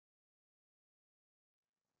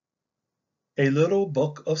A Little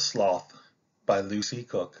Book of Sloth by Lucy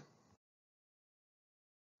Cook.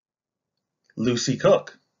 Lucy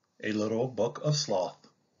Cook, A Little Book of Sloth.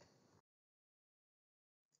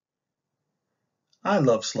 I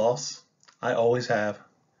love sloths. I always have.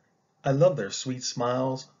 I love their sweet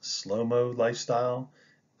smiles, slow-mo lifestyle,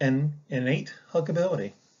 and innate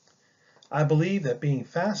huggability. I believe that being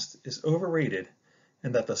fast is overrated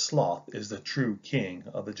and that the sloth is the true king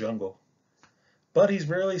of the jungle. But he's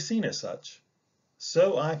rarely seen as such.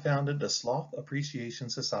 So I founded the Sloth Appreciation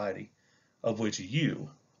Society, of which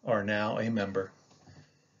you are now a member.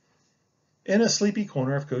 In a sleepy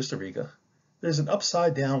corner of Costa Rica, there's an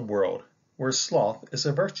upside-down world where sloth is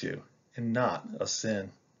a virtue and not a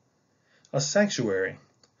sin. A sanctuary,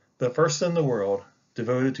 the first in the world,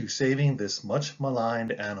 devoted to saving this much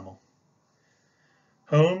maligned animal.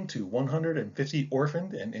 Home to 150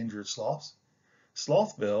 orphaned and injured sloths,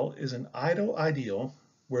 Slothville is an idle ideal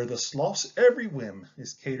where the sloth's every whim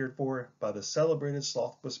is catered for by the celebrated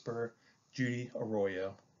sloth whisperer Judy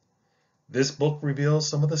Arroyo. This book reveals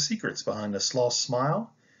some of the secrets behind the sloth's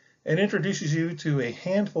smile and introduces you to a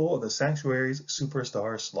handful of the sanctuary's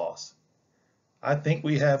superstar sloths. I think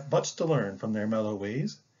we have much to learn from their mellow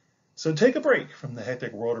ways, so take a break from the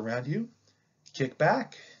hectic world around you, kick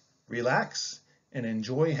back, relax, and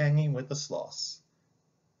enjoy hanging with the sloths.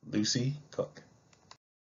 Lucy Cook.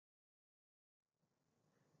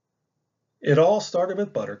 It all started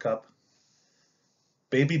with Buttercup.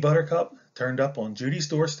 Baby Buttercup turned up on Judy's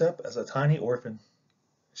doorstep as a tiny orphan.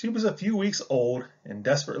 She was a few weeks old and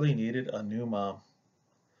desperately needed a new mom.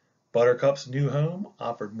 Buttercup's new home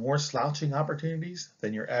offered more slouching opportunities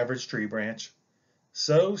than your average tree branch,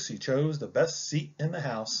 so she chose the best seat in the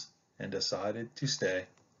house and decided to stay.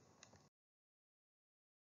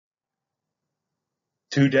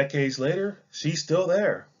 2 decades later, she's still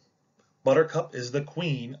there. Buttercup is the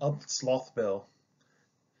queen of Slothville.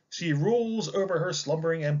 She rules over her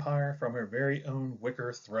slumbering empire from her very own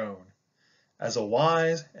wicker throne. As a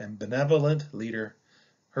wise and benevolent leader,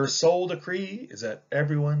 her sole decree is that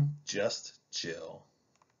everyone just chill.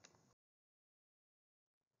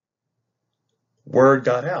 Word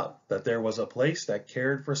got out that there was a place that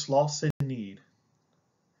cared for sloths in need.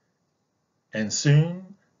 And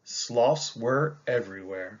soon, sloths were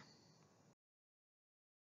everywhere.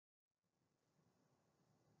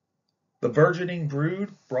 The burgeoning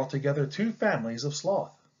brood brought together 2 families of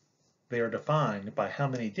sloth. They are defined by how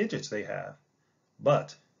many digits they have,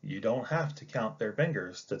 but you don't have to count their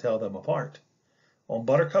fingers to tell them apart. On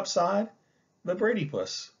Buttercup's side, the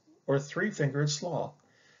Bradypuss, or 3-fingered sloth,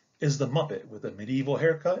 is the Muppet with a medieval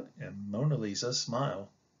haircut and Mona Lisa's smile.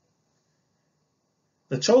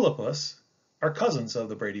 The Cholapus are cousins of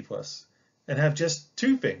the Bradypuss and have just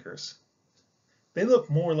 2 fingers. They look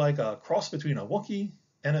more like a cross between a Wookiee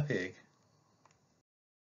and a pig.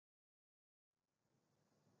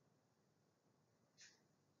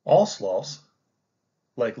 All sloths,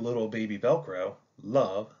 like little baby Velcro,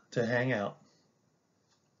 love to hang out.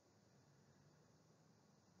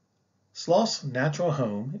 Sloth's natural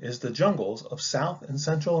home is the jungles of South and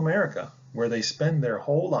Central America, where they spend their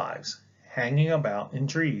whole lives hanging about in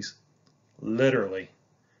trees. Literally.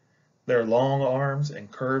 Their long arms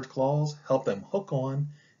and curved claws help them hook on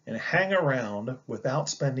and hang around without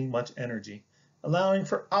spending much energy, allowing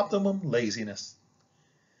for optimum laziness.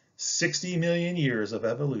 60 million years of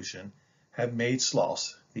evolution have made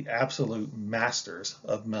sloths the absolute masters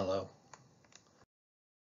of mellow.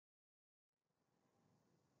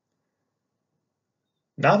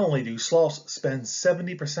 Not only do sloths spend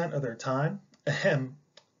 70% of their time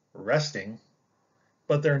resting,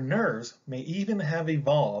 but their nerves may even have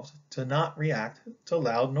evolved to not react to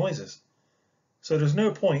loud noises. So there's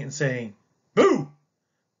no point in saying "boo"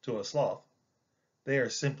 to a sloth. They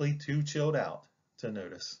are simply too chilled out to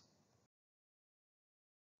notice.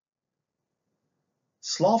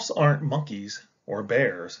 Sloths aren't monkeys or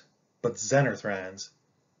bears, but xenothrans,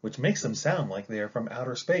 which makes them sound like they are from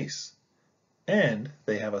outer space. And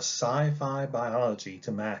they have a sci-fi biology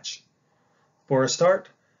to match. For a start,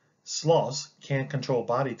 sloths can't control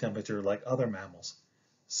body temperature like other mammals,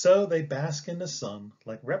 so they bask in the sun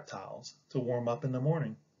like reptiles to warm up in the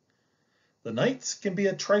morning. The nights can be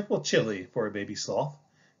a trifle chilly for a baby sloth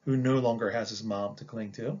who no longer has his mom to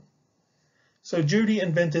cling to. So Judy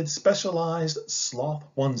invented specialized sloth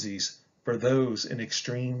onesies for those in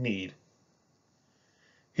extreme need.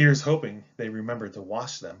 Here's hoping they remember to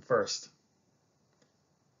wash them first.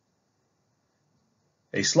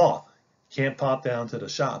 A sloth can't pop down to the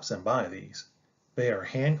shops and buy these. They are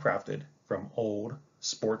handcrafted from old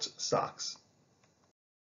sports socks.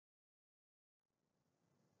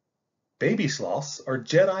 Baby sloths are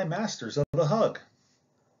Jedi masters of the hug.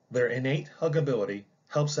 Their innate huggability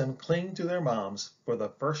helps them cling to their moms for the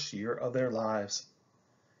first year of their lives.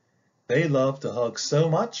 They love to hug so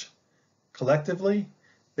much, collectively,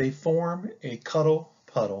 they form a cuddle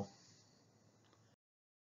puddle.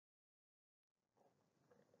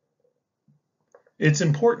 It's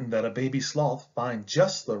important that a baby sloth find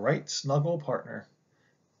just the right snuggle partner.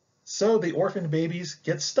 So the orphan babies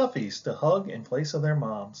get stuffies to hug in place of their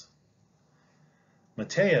moms.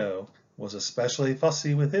 Mateo was especially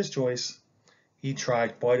fussy with his choice. He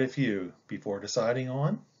tried quite a few before deciding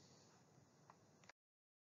on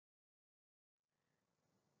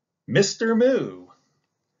Mr. Moo.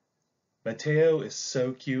 Mateo is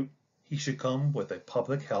so cute, he should come with a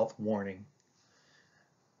public health warning.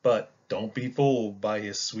 But don't be fooled by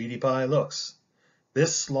his sweetie pie looks.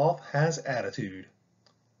 This sloth has attitude.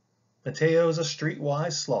 Mateo is a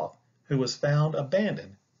streetwise sloth who was found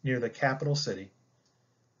abandoned near the capital city.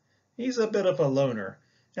 He's a bit of a loner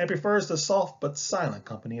and prefers the soft but silent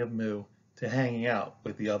company of Moo to hanging out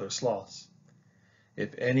with the other sloths.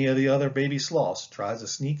 If any of the other baby sloths tries to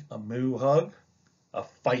sneak a Moo hug, a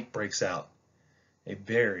fight breaks out. A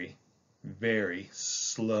very, very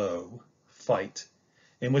slow fight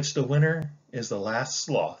in which the winner is the last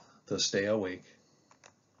sloth to stay awake.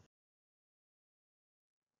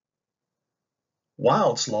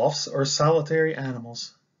 Wild sloths are solitary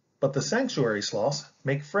animals, but the sanctuary sloths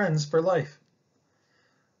make friends for life.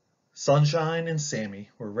 Sunshine and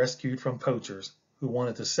Sammy were rescued from poachers who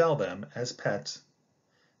wanted to sell them as pets.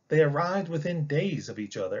 They arrived within days of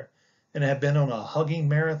each other and have been on a hugging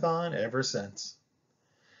marathon ever since.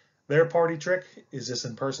 Their party trick is this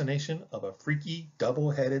impersonation of a freaky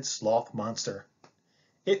double-headed sloth monster.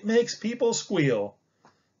 It makes people squeal,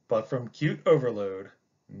 but from cute overload,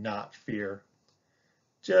 not fear.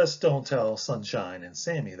 Just don't tell Sunshine and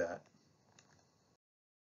Sammy that.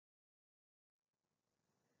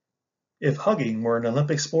 If hugging were an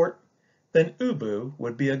Olympic sport, then Ubu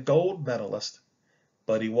would be a gold medalist,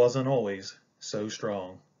 but he wasn't always so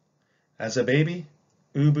strong. As a baby,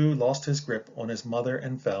 Ubu lost his grip on his mother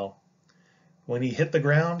and fell. When he hit the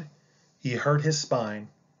ground, he hurt his spine,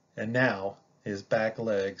 and now his back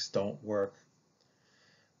legs don't work.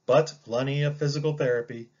 But plenty of physical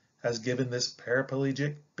therapy has given this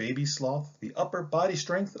paraplegic baby sloth the upper body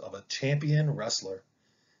strength of a champion wrestler.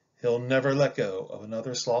 He'll never let go of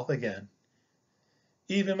another sloth again.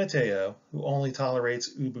 Even Mateo, who only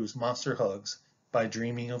tolerates Ubu's monster hugs by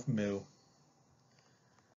dreaming of Moo.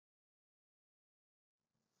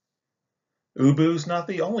 Ubu's not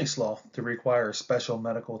the only sloth to require special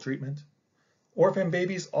medical treatment. Orphan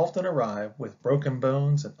babies often arrive with broken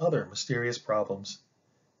bones and other mysterious problems.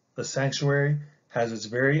 The sanctuary has its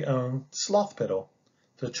very own sloth piddle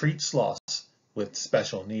to treat sloths with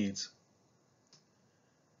special needs.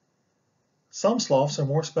 Some sloths are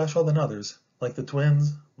more special than others, like the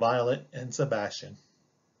twins, Violet and Sebastian.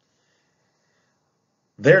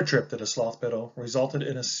 Their trip to the sloth piddle resulted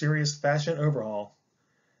in a serious fashion overhaul.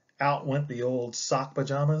 Out went the old sock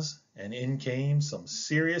pajamas, and in came some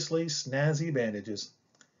seriously snazzy bandages.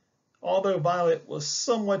 Although Violet was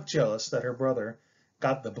somewhat jealous that her brother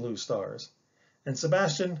got the blue stars, and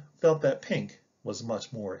Sebastian felt that pink was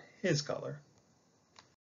much more his color.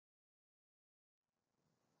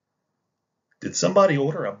 Did somebody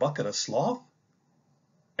order a bucket of sloth?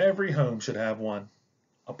 Every home should have one.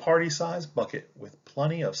 A party-sized bucket with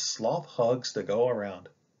plenty of sloth hugs to go around.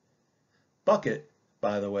 Bucket,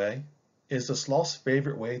 by the way, is the sloth's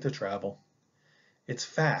favorite way to travel. It's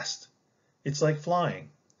fast, it's like flying,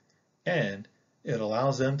 and it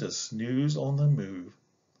allows them to snooze on the move.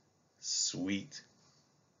 Sweet.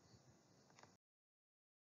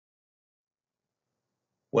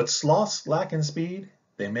 What sloths lack in speed,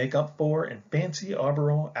 they make up for in fancy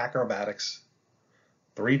arboreal acrobatics.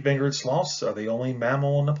 Three-fingered sloths are the only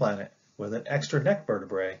mammal on the planet with an extra neck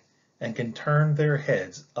vertebrae and can turn their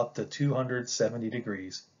heads up to 270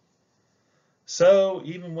 degrees. So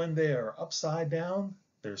even when they are upside down,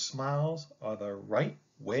 their smiles are the right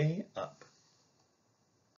way up.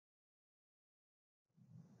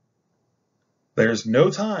 There's no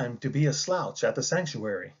time to be a slouch at the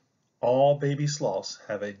sanctuary. All baby sloths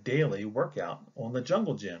have a daily workout on the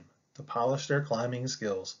jungle gym to polish their climbing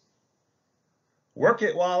skills. Work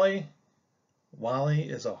it, Wally! Wally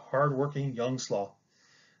is a hard-working young sloth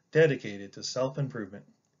dedicated to self-improvement.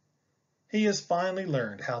 He has finally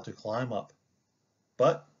learned how to climb up,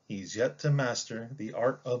 but he's yet to master the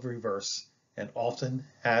art of reverse and often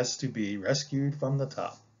has to be rescued from the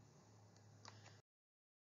top.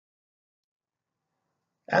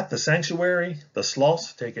 At the sanctuary, the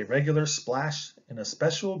sloths take a regular splash in a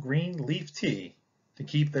special green leaf tea to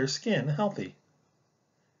keep their skin healthy.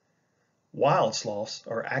 Wild sloths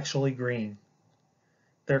are actually green.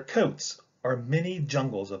 Their coats are mini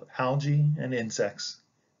jungles of algae and insects,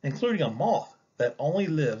 including a moth that only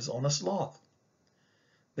lives on a sloth.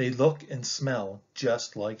 They look and smell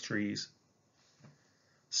just like trees.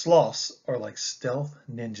 Sloths are like stealth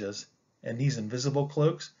ninjas, and these invisible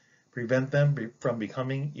cloaks prevent them from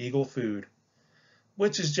becoming eagle food,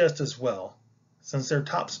 which is just as well. Since their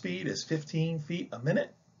top speed is 15 feet a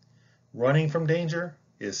minute, running from danger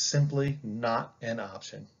is simply not an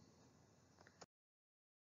option.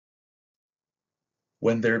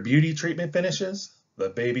 When their beauty treatment finishes, the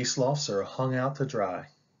baby sloths are hung out to dry.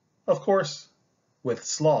 Of course, with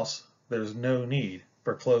sloths, there's no need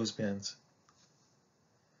for clothespins.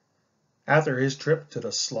 After his trip to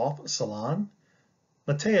the sloth salon,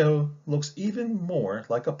 Mateo looks even more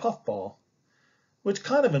like a puffball, which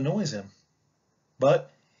kind of annoys him.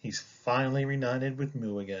 But he's finally reunited with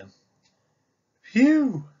Moo again.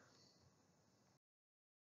 Phew!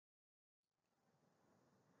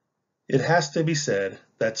 It has to be said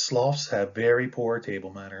that sloths have very poor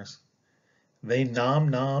table manners. They nom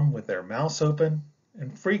nom with their mouths open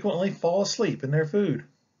and frequently fall asleep in their food.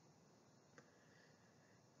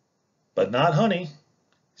 But not Honey.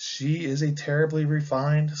 She is a terribly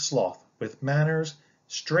refined sloth with manners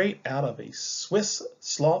straight out of a Swiss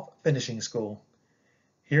sloth finishing school.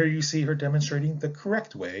 Here you see her demonstrating the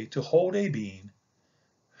correct way to hold a bean.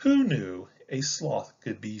 Who knew a sloth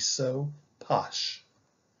could be so posh?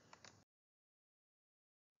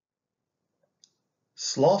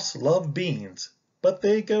 Sloths love beans, but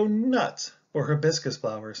they go nuts for hibiscus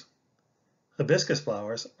flowers. Hibiscus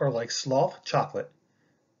flowers are like sloth chocolate,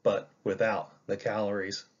 but without the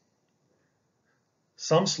calories.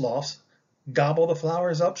 Some sloths gobble the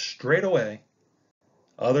flowers up straight away.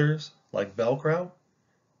 Others, like Velcro,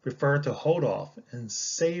 prefer to hold off and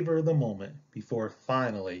savor the moment before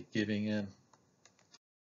finally giving in.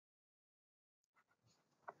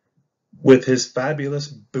 With his fabulous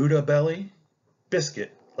Buddha belly,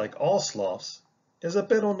 Biscuit, like all sloths, is a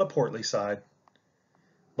bit on the portly side.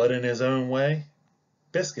 But in his own way,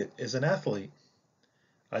 Biscuit is an athlete,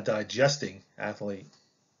 a digesting athlete.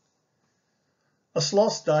 A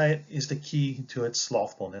sloth's diet is the key to its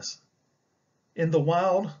slothfulness. In the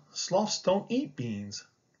wild, sloths don't eat beans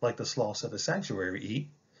like the sloths of the sanctuary eat.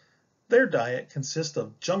 Their diet consists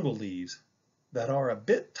of jungle leaves that are a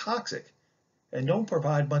bit toxic and don't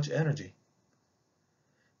provide much energy.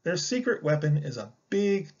 Their secret weapon is a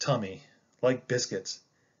big tummy, like Biscuit's,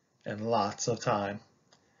 and lots of time.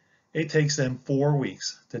 It takes them 4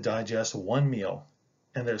 weeks to digest one meal,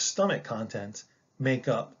 and their stomach contents make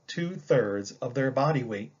up 2/3 of their body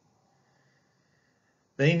weight.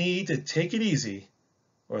 They need to take it easy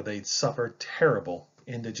or they'd suffer terrible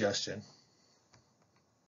indigestion.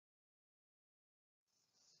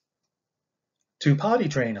 To potty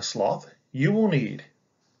train a sloth, you will need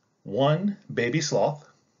 1 baby sloth,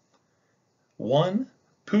 1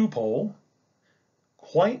 poo pole,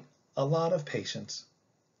 quite a lot of patience.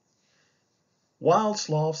 Wild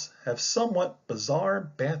sloths have somewhat bizarre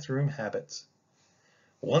bathroom habits.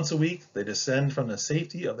 Once a week, they descend from the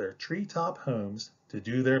safety of their treetop homes to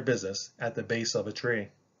do their business at the base of a tree.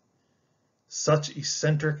 Such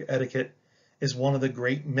eccentric etiquette is one of the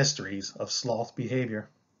great mysteries of sloth behavior.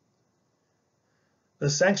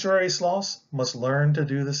 The sanctuary sloths must learn to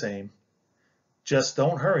do the same. Just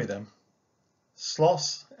don't hurry them.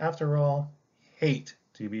 Sloths, after all, hate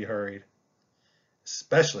to be hurried,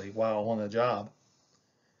 especially while on the job.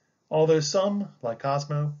 Although some, like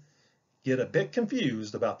Cosmo, get a bit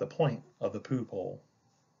confused about the point of the poo pole.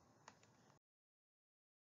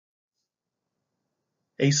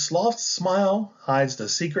 A sloth's smile hides the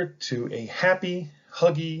secret to a happy,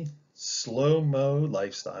 huggy, slow-mo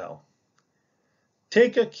lifestyle.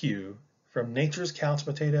 Take a cue from nature's couch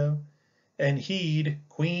potato and heed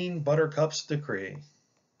Queen Buttercup's decree.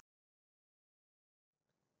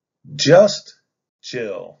 Just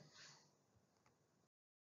chill.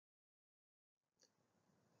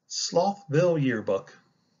 Slothville Yearbook.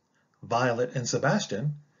 Violet and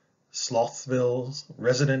Sebastian, Slothville's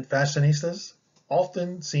resident fashionistas,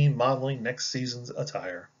 often seen modeling next season's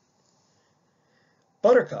attire.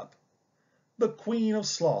 Buttercup, the queen of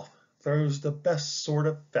sloth, throws the best sort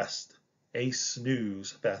of fest, a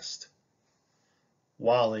snooze fest.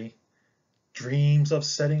 Wally dreams of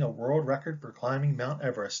setting a world record for climbing Mount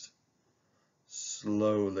Everest.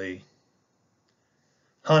 Slowly.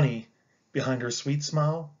 Honey, behind her sweet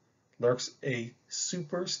smile, lurks a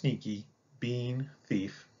super sneaky bean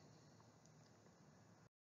thief.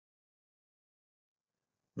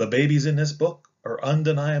 The babies in this book are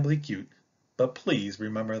undeniably cute, but please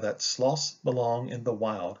remember that sloths belong in the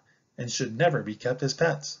wild and should never be kept as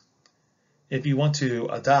pets. If you want to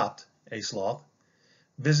adopt a sloth,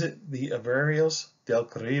 visit the Averios del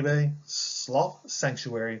Caribe Sloth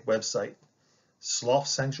Sanctuary website,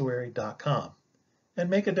 slothsanctuary.com, and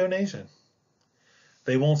make a donation.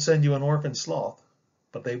 They won't send you an orphan sloth,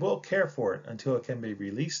 but they will care for it until it can be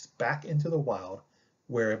released back into the wild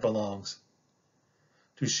where it belongs.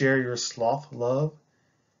 To share your sloth love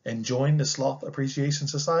and join the Sloth Appreciation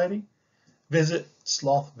Society, visit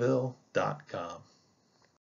slothville.com.